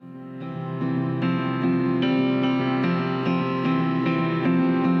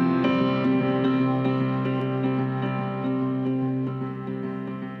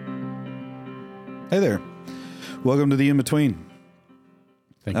Hey there. Welcome to the In Between.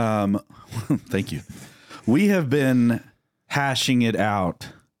 Thank you. Thank you. We have been hashing it out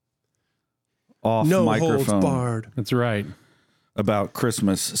off No microphone holds barred. That's right. about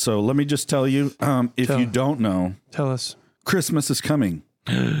Christmas. So let me just tell you, if you don't know, Tell us. Christmas is coming.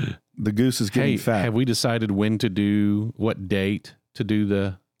 The goose is getting Hey, fat. have we decided when to do, what date to do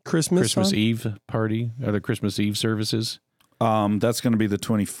the Christmas song? Eve party or the Christmas Eve services? That's going to be the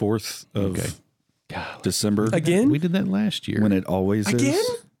 24th of Okay. December. Again? We did that last year. When it always Again? is.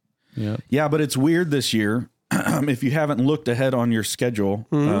 Yeah. Yeah, but it's weird this year. If you haven't looked ahead on your schedule,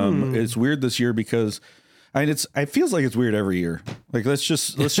 it's weird this year because it feels like it's weird every year. Like let's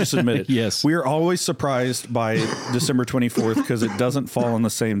just admit it. Yes. We are always surprised by December 24th because it doesn't fall on the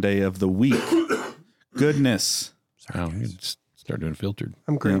same day of the week. Goodness. Oh, you just start doing filtered.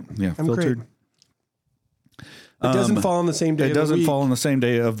 I'm great. Yeah, I'm filtered. great. It doesn't fall on the same day. It of the doesn't week. fall on the same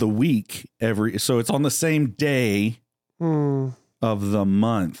day of the week so it's on the same day of the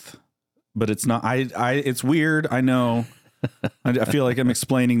month. But it's not it's weird, I know. I feel like I'm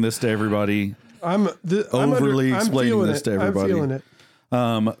explaining this to everybody. I'm explaining this to everybody. I'm feeling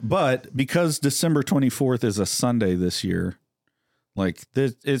it. But because December 24th is a Sunday this year, like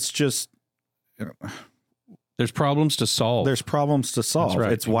it's just There's problems to solve. there's problems to solve. That's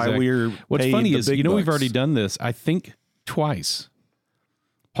right. It's why Exactly. we're What's paid funny the is, big we've bucks. already done this, I think, twice.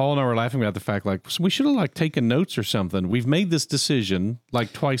 Paul and I were laughing about the fact, like, we should have taken notes or something. We've made this decision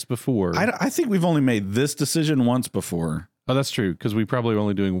like twice before. I think we've only made this decision once before. Oh, that's true, because we probably were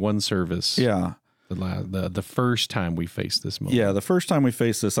only doing one service. Yeah. The first time we faced this moment. Yeah, the first time we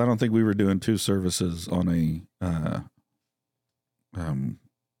faced this, I don't think we were doing two services on a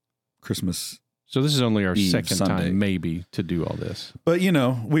Christmas. So this is only our Eve, second Sunday. time, maybe, to do all this. But,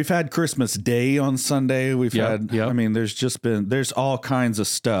 we've had Christmas Day on Sunday. We've Yep. there's all kinds of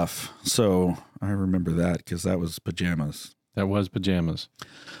stuff. So I remember that because that was pajamas. That was pajamas.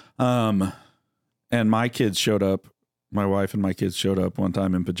 And my kids showed up. My wife and my kids showed up one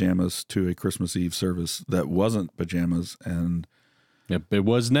time in pajamas to a Christmas Eve service that wasn't pajamas. And Yep, it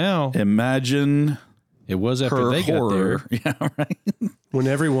was now. imagine It was after her they horror. got there. Yeah, right. When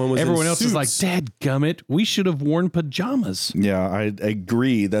everyone Else is like, "Dadgummit, we should have worn pajamas." Yeah, I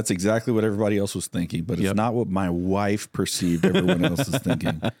agree. That's exactly what everybody else was thinking, but it's Yep. not what my wife perceived everyone else is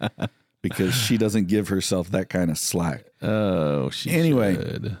thinking because she doesn't give herself that kind of slack. Oh, Anyway.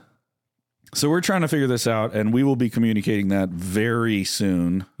 should. So we're trying to figure this out, and we will be communicating that very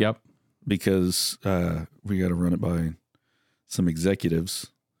soon Yep. because we got to run it by some executives.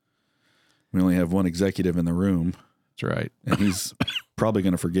 We only have one executive in the room, That's right. and he's probably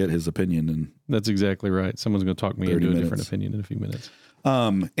going to forget his opinion. And That's exactly right. Someone's going to talk me 30 into a minutes. different opinion in a few minutes.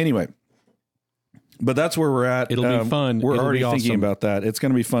 Anyway, but that's where we're at. It'll be fun. We're It'll already be thinking awesome. about that. It's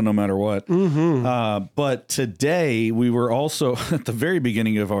going to be fun no matter what. But today we were also at the very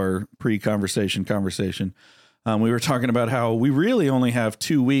beginning of our conversation. We were talking about how we really only have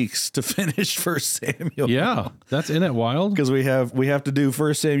 2 weeks to finish 1 Samuel. Yeah, isn't that wild? Because we have to do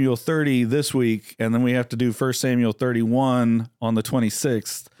 1 Samuel 30 this week, and then we have to do 1 Samuel 31 on the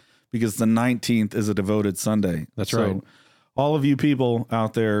 26th because the 19th is a devoted Sunday. That's right. All of you people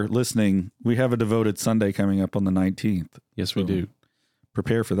out there listening, we have a devoted Sunday coming up on the 19th. Yes, we do.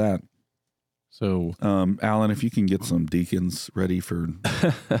 Prepare for that. So Alan, if you can get some deacons ready for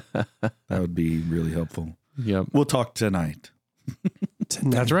that would be really helpful. Yep. We'll talk tonight.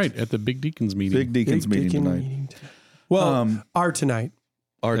 That's right. At the Big Deacons meeting. Big deacons meeting tonight. Well, our tonight.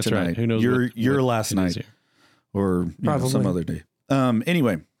 Or That's tonight. right. Who knows your what last it night is here. or Probably. some other day.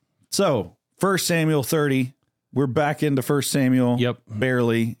 Anyway, so 1 Samuel 30, we're back into 1 Samuel. Yep.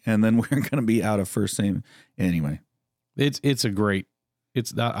 Barely, and then we're going to be out of 1 Samuel. Anyway.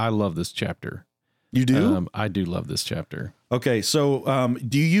 I love this chapter. You do? I do love this chapter. Okay, so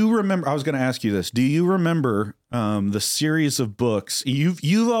do you remember? I was going to ask you this. Do you remember the series of books?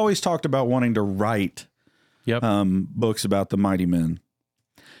 You've always talked about wanting to write Yep. books about the mighty men.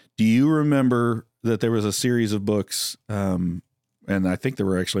 Do you remember that there was a series of books, and I think there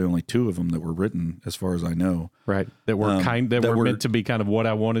were actually only 2 of them that were written, as far as I know. Right. That were meant to be kind of what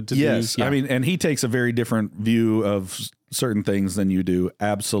I wanted to Yes, do. I mean, and he takes a very different view of certain things than you do.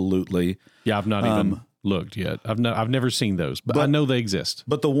 Absolutely. Yeah, I've not even looked yet. I've never seen those, but I know they exist.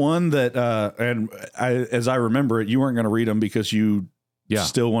 But the one that, as I remember it, you weren't going to read them because you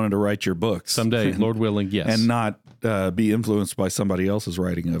still wanted to write your books Someday, Lord willing, yes. and not be influenced by somebody else's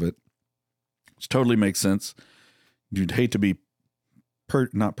writing of it, which totally makes sense. You'd hate to be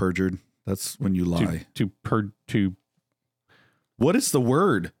not perjured. That's when you lie. What is the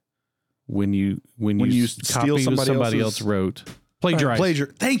word? When you When you copy steal what somebody somebody else's- else wrote. Plagiarize.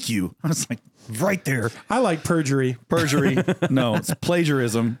 Thank you. I was like, right there. I like perjury. Perjury. No, it's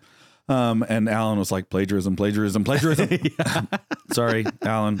plagiarism. And Alan was like, plagiarism. Sorry,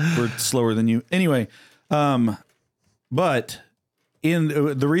 Alan, we're slower than you. Anyway, but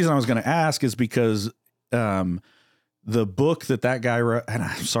the reason I was going to ask is because the book that guy wrote, and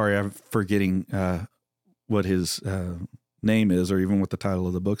I'm sorry, I'm forgetting what his name is or even what the title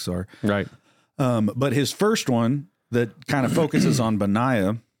of the books are. Right. But his first one that kind of focuses on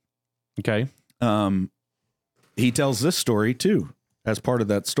Benaiah. Okay. He tells this story too, as part of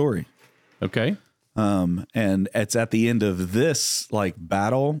that story. Okay. And it's at the end of this like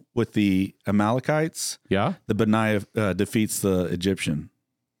battle with the Amalekites. Yeah. The Benaiah defeats the Egyptian.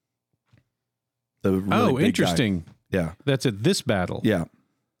 The really big interesting. guy. Yeah. That's at this battle. Yeah.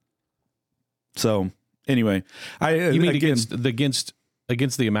 So anyway, you mean against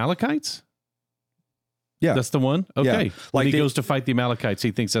the Amalekites? Yeah. That's the one? Okay. Yeah. When he goes to fight the Amalekites,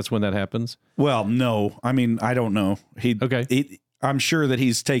 he thinks that's when that happens? Well, no. I mean, I don't know. I'm sure that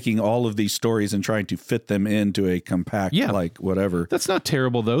he's taking all of these stories and trying to fit them into a compact, like whatever. That's not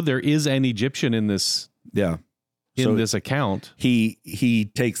terrible, though. There is an Egyptian in this. Yeah. In this account.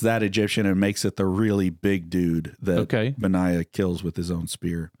 He takes that Egyptian and makes it the really big dude that Benaiah kills with his own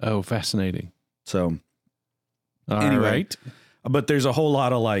spear. Oh, fascinating. So anyway. Right. But there's a whole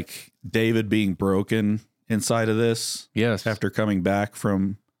lot of like David being broken inside of this. Yes. After coming back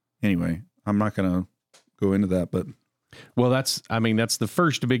from, anyway, I'm not going to go into that, but. Well, that's the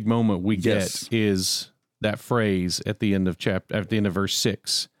first big moment we get is that phrase at the end of verse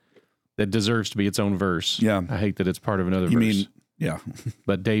 6 that deserves to be its own verse. Yeah. I hate that it's part of another verse.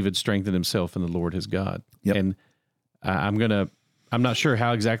 But David strengthened himself in the Lord his God. Yep. And I'm not sure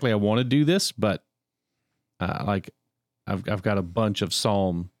how exactly I want to do this, but I've got a bunch of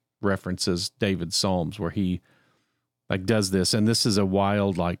Psalm references, David's Psalms, where he like does this, and this is a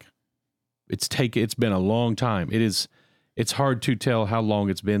wild it's been a long time. It's hard to tell how long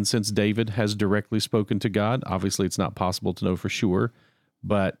it's been since David has directly spoken to God. Obviously, it's not possible to know for sure,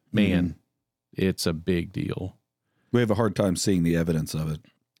 but man, it's a big deal. We have a hard time seeing the evidence of it.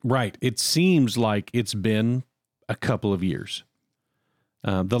 Right. It seems like it's been a couple of years.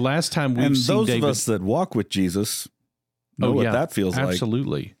 The last time we've seen those David, of us that walk with Jesus know what that feels like.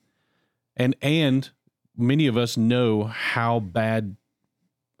 Absolutely. And many of us know how badly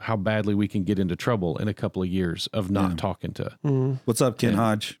we can get into trouble in a couple of years of not talking to. Mm-hmm. What's up, Ken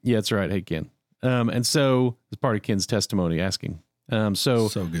Hodge? Yeah, that's right. Hey, Ken. And so it's part of Ken's testimony asking. So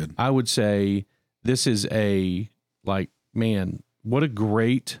good. I would say this is man, what a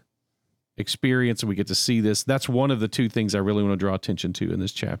great experience. And we get to see this. That's one of the two things I really want to draw attention to in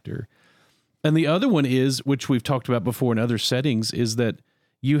this chapter. And the other one is, which we've talked about before in other settings, is that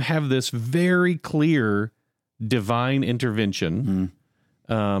you have this very clear divine intervention.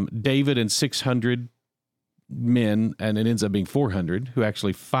 David and 600 men, and it ends up being 400 who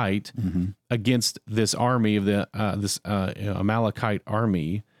actually fight against this army of the Amalekite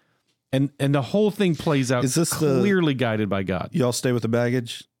army, and the whole thing plays out clearly guided by God. Y'all stay with the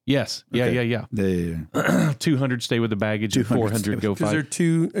baggage? Yes. Okay. Yeah. 200 stay with the baggage, and 400 go fight. Because they're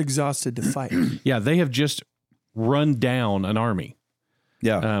too exhausted to fight. Yeah, they have just run down an army.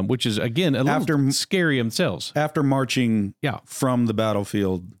 Yeah. Which is, again, a little scary themselves. After marching from the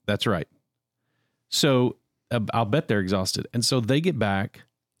battlefield. That's right. So I'll bet they're exhausted. And so they get back,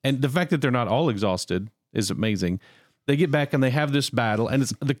 and the fact that they're not all exhausted is amazing. They get back and they have this battle, and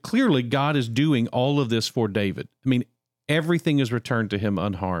clearly God is doing all of this for David. I mean, everything is returned to him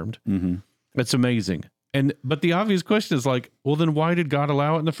unharmed. Mm-hmm. It's amazing. But the obvious question is well, then why did God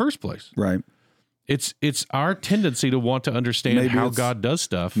allow it in the first place? Right. It's our tendency to want to understand how God does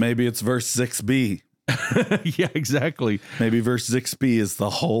stuff. Maybe it's verse 6b. Yeah, exactly. Maybe verse 6b is the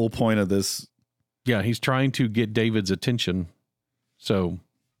whole point of this. Yeah, he's trying to get David's attention. So,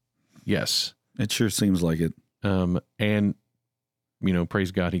 yes. It sure seems like it. And,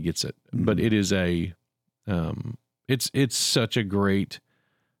 praise God, he gets it. Mm-hmm. But it is it's such a great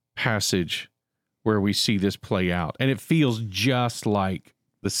passage where we see this play out. And it feels just like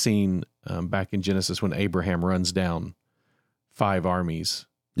the scene back in Genesis when Abraham runs down 5 armies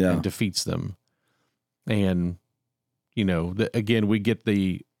and defeats them. And, again, we get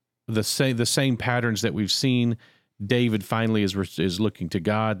the same patterns that we've seen. David finally is looking to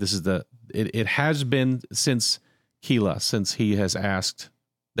God. This is it has been since Keilah, since he has asked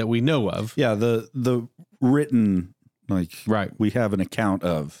that we know of. Yeah, the written, we have an account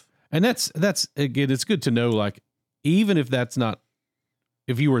of. And that's again, it's good to know, even if that's not,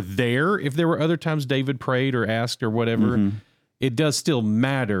 if you were there, if there were other times David prayed or asked or whatever, it does still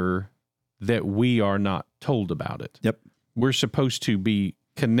matter that we are not told about it. Yep. we're supposed to be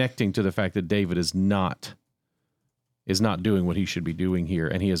connecting to the fact that David is not doing what he should be doing here,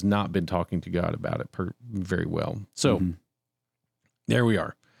 and he has not been talking to God about it very well. So there we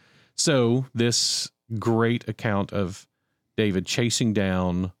are. So this great account of David chasing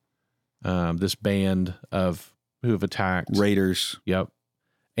down this band of who have attacked Raiders. Yep.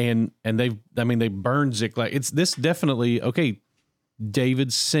 And they burned Ziklag. It's this definitely, okay,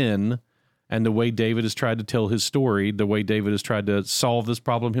 David's sin and the way David has tried to tell his story, the way David has tried to solve this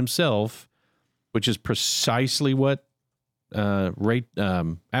problem himself, which is precisely what Abigail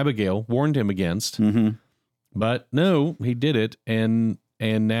warned him against. Mm-hmm. But no, he did it, and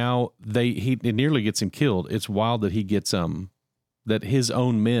now it nearly gets him killed. It's wild that he gets that his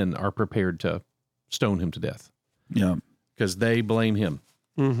own men are prepared to stone him to death. Yeah, because they blame him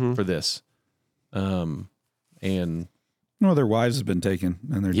for this, and well, their wives have been taken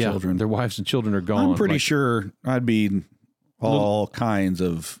and their children. Their wives and children are gone. I'm pretty sure I'd be all kinds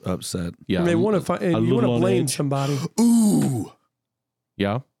of upset. Yeah, they want to find, and you want to blame somebody. Ooh,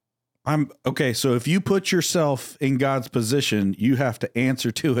 yeah. I'm okay. So if you put yourself in God's position, you have to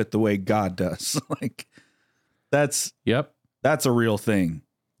answer to it the way God does. Like that's a real thing.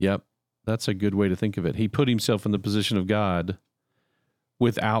 Yep. That's a good way to think of it. He put himself in the position of God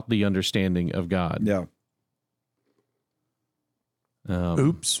without the understanding of God. Yeah.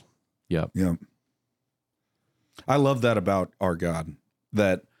 Oops. Yep. Yeah. I love that about our God.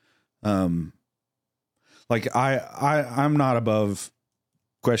 That, like I'm not above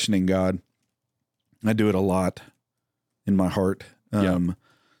questioning God. I do it a lot in my heart.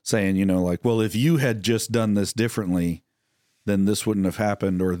 Saying, like, well, if you had just done this differently, then this wouldn't have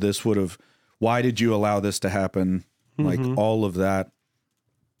happened, or this would have, why did you allow this to happen? Like all of that.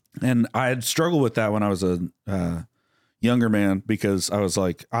 And I had struggled with that when I was a younger man, because I was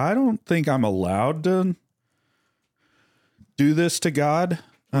like, I don't think I'm allowed to do this to God,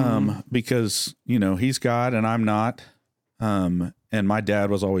 because, he's God and I'm not. And my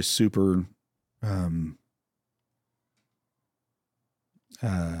dad was always super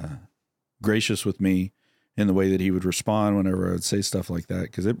gracious with me in the way that he would respond whenever I would say stuff like that.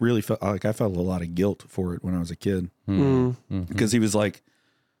 Because it really felt like I felt a lot of guilt for it when I was a kid. Because he was like,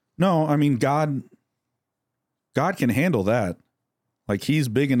 no, I mean, God can handle that. Like, he's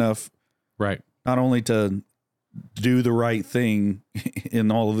big enough, right, not only to do the right thing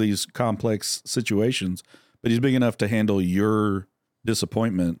in all of these complex situations, but he's big enough to handle your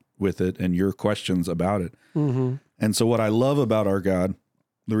disappointment with it and your questions about it. And so what I love about our God,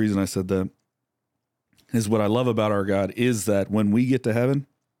 the reason I said that, is what I love about our God is that when we get to heaven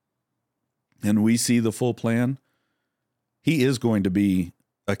and we see the full plan, he is going to be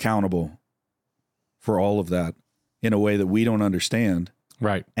accountable for all of that in a way that we don't understand.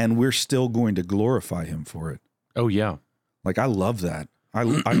 Right. And we're still going to glorify him for it. Oh, yeah. Like, I love that. I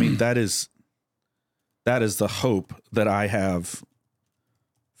mean, that is the hope that I have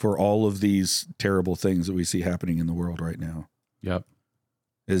for all of these terrible things that we see happening in the world right now. Yep.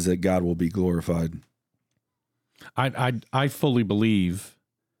 Is that God will be glorified. I fully believe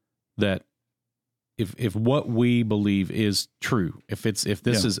that if what we believe is true, if this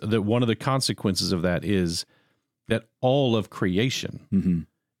is that one of the consequences of that is that all of creation,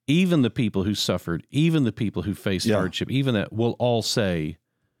 even the people who suffered, even the people who faced hardship, even that will all say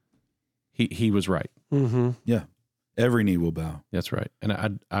he was right. Yeah. Every knee will bow. That's right.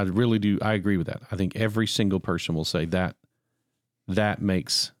 And I really do. I agree with that. I think every single person will say that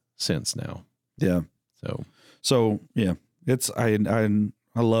makes sense now. Yeah. So yeah, I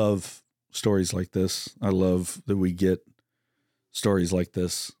love stories like this. I love that we get stories like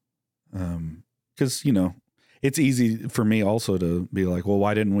this. 'Cause it's easy for me also to be like, well,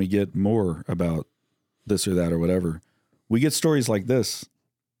 why didn't we get more about this or that or whatever? We get stories like this,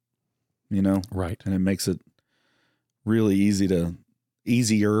 right. And it makes it really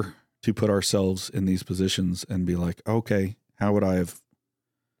easier to put ourselves in these positions and be like, okay, how would I have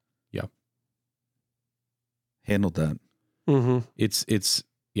handled that? It's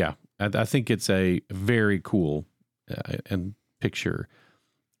yeah. I think it's a very cool and picture,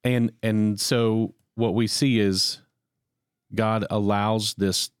 and so what we see is God allows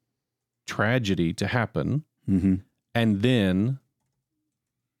this tragedy to happen, and then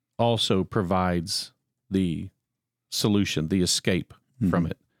also provides the solution, the escape from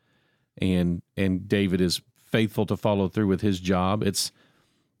it, and David is faithful to follow through with his job.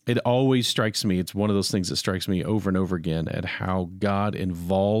 It always strikes me, it's one of those things that strikes me over and over again at how God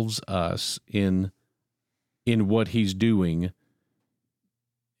involves us in what he's doing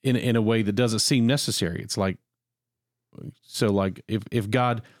in a way that doesn't seem necessary. It's like, so like if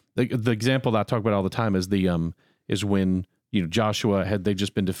God, the example that I talk about all the time is is when, Joshua they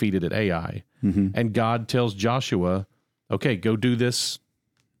just been defeated at Ai. Mm-hmm. And God tells Joshua, okay, go do this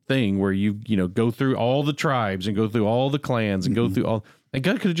thing where you go through all the tribes and go through all the clans and go through all, and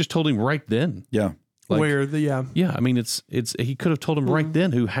God could have just told him right then. Yeah. Yeah. I mean, it's he could have told him right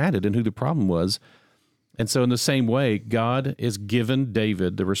then who had it and who the problem was. And so in the same way, God is given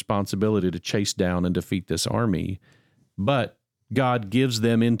David the responsibility to chase down and defeat this army, but God gives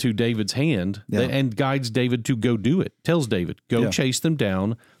them into David's hand and guides David to go do it. Tells David, go chase them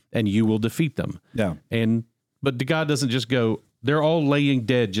down and you will defeat them. Yeah. But God doesn't just go, they're all laying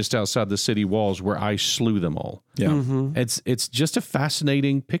dead just outside the city walls where I slew them all. Yeah. Mm-hmm. It's just a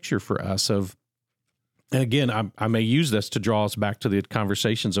fascinating picture for us of, and again, I may use this to draw us back to the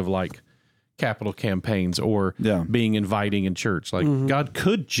conversations of like capital campaigns or being inviting in church. Like God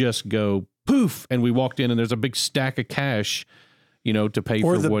could just go poof, and we walked in and there's a big stack of cash, to pay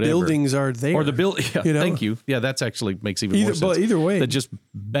for whatever. Or the buildings are there. Or the building. Yeah, thank you. Yeah, that's actually makes even more sense. But either way, that just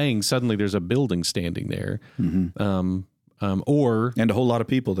bang, suddenly there's a building standing there. Or and a whole lot of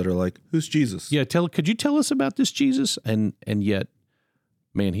people that are like, "Who's Jesus?" Yeah, could you tell us about this Jesus? And yet,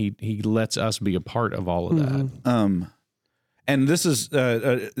 man, he lets us be a part of all of that. And this is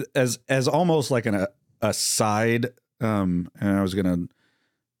as almost like a side. And I was gonna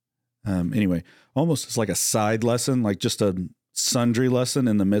anyway, almost it's like a side lesson, like just a sundry lesson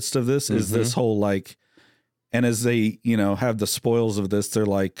in the midst of this is this whole like, and as they have the spoils of this, they're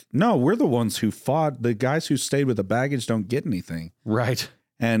like, no, we're the ones who fought. The guys who stayed with the baggage don't get anything, right?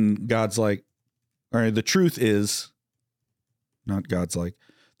 And God's like, all right, the truth is, not God's like,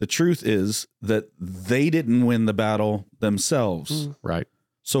 the truth is that they didn't win the battle themselves, right?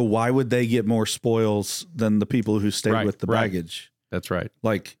 So why would they get more spoils than the people who stayed with the baggage? That's right.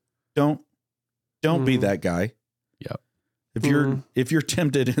 Like, don't be that guy. Yep. If you're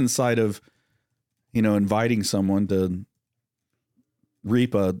tempted inside of, inviting someone to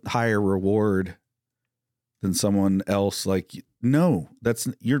reap a higher reward than someone else, like, no,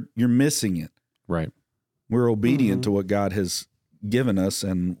 you're missing it. Right. We're obedient to what God has given us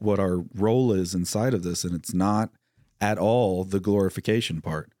and what our role is inside of this, and it's not at all the glorification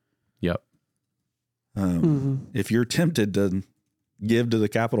part. Yep. If you're tempted to give to the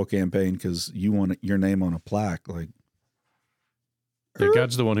capital campaign because you want your name on a plaque, like,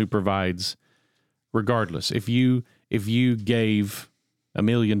 God's the one who provides, regardless. If you gave $1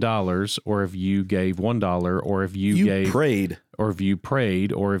 million, or if you gave $1, or if you prayed, or if you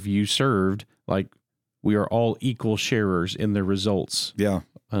prayed, or if you served, like, we are all equal sharers in the results.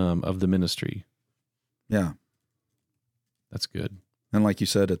 Of the ministry. Yeah. That's good. And like you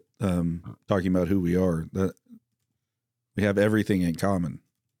said, talking about who we are, that we have everything in common.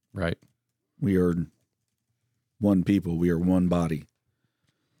 Right. We are one people. We are one body.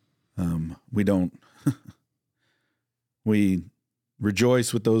 We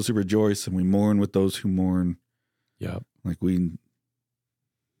rejoice with those who rejoice, and we mourn with those who mourn. Yeah. Like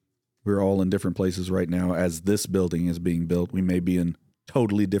we're all in different places right now as this building is being built. We may be in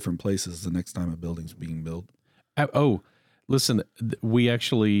totally different places the next time a building's being built. Oh, listen, we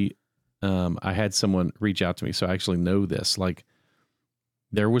actually, I had someone reach out to me, so I actually know this. Like,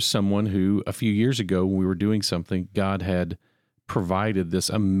 there was someone who a few years ago when we were doing something, God had provided this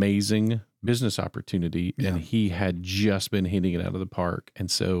amazing business opportunity, and he had just been hitting it out of the park. And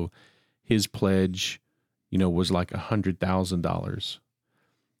so his pledge, was like $100,000.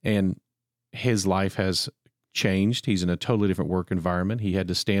 And his life has changed. He's in a totally different work environment. He had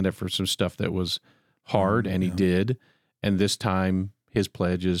to stand up for some stuff that was hard, and he did. And this time his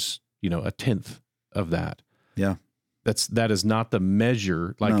pledge is, a tenth of that. Yeah. That is not the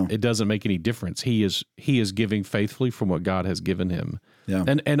measure. Like, it doesn't make any difference. He is giving faithfully from what God has given him. Yeah.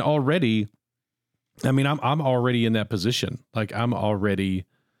 And already, I mean, I'm already in that position. Like, I'm already,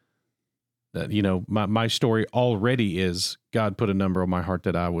 my story already is God put a number on my heart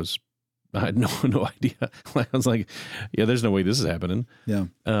that I had no idea. I was like, yeah, there's no way this is happening. Yeah.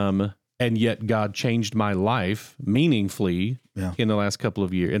 And yet God changed my life meaningfully in the last couple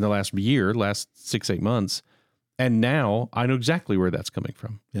of years, last 6-8 months. And now I know exactly where that's coming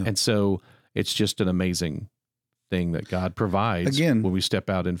from. Yeah. And so it's just an amazing thing that God provides when we step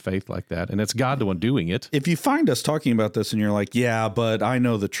out in faith like that. And it's God the one doing it. If you find us talking about this and you're like, yeah, but I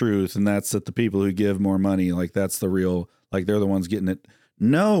know the truth, and that's that the people who give more money, like, that's the real, like, they're the ones getting it.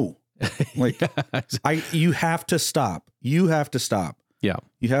 No. Like, you have to stop. You have to stop. Yeah.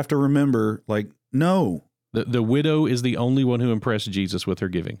 You have to remember, like, no. The widow is the only one who impressed Jesus with her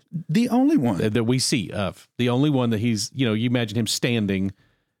giving. The only one. That we see of. The only one that he's, you imagine him standing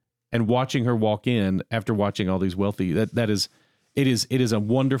and watching her walk in after watching all these wealthy. It is a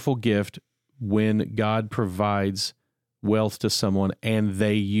wonderful gift, when God provides wealth to someone and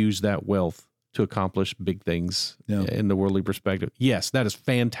they use that wealth to accomplish big things in the worldly perspective. Yes, that is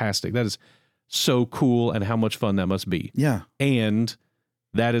fantastic. That is so cool, and how much fun that must be. Yeah. And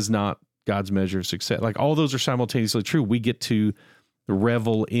that is not God's measure of success. Like, all those are simultaneously true. We get to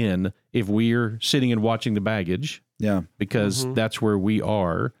revel in if we're sitting and watching the baggage. Yeah. Because that's where we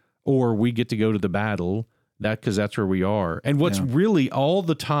are, or we get to go to the battle because that's where we are. And what's really all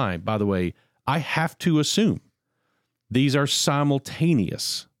the time, by the way, I have to assume these are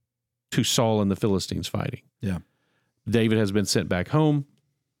simultaneous to Saul and the Philistines fighting. Yeah. David has been sent back home.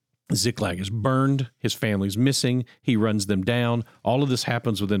 Ziklag is burned. His family's missing. He runs them down. All of this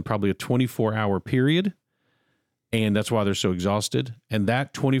happens within probably a 24-hour period. And that's why they're so exhausted. And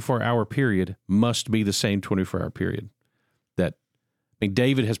that 24-hour period must be the same 24-hour period that, I mean,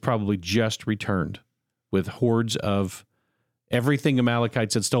 David has probably just returned with hordes of everything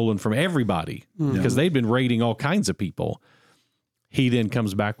Amalekites had stolen from everybody because they'd been raiding all kinds of people. He then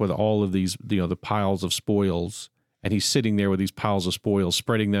comes back with all of these, the piles of spoils, and he's sitting there with these piles of spoils,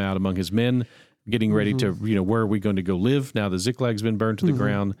 spreading them out among his men, getting ready to, where are we going to go live now that Ziklag's been burned to the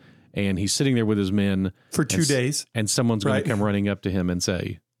ground? And he's sitting there with his men for 2 days, and someone's going to come running up to him and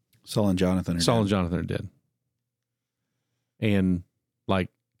say, Saul and Jonathan are dead. And like,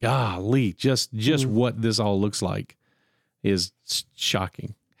 golly, just what this all looks like is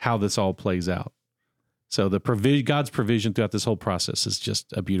shocking, how this all plays out. So God's provision throughout this whole process is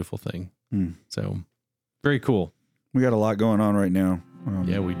just a beautiful thing. So very cool. We got a lot going on right now.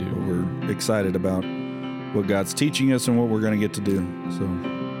 Yeah, we do. We're excited about what God's teaching us and what we're going to get to do.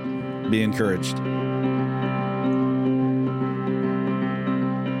 So be encouraged.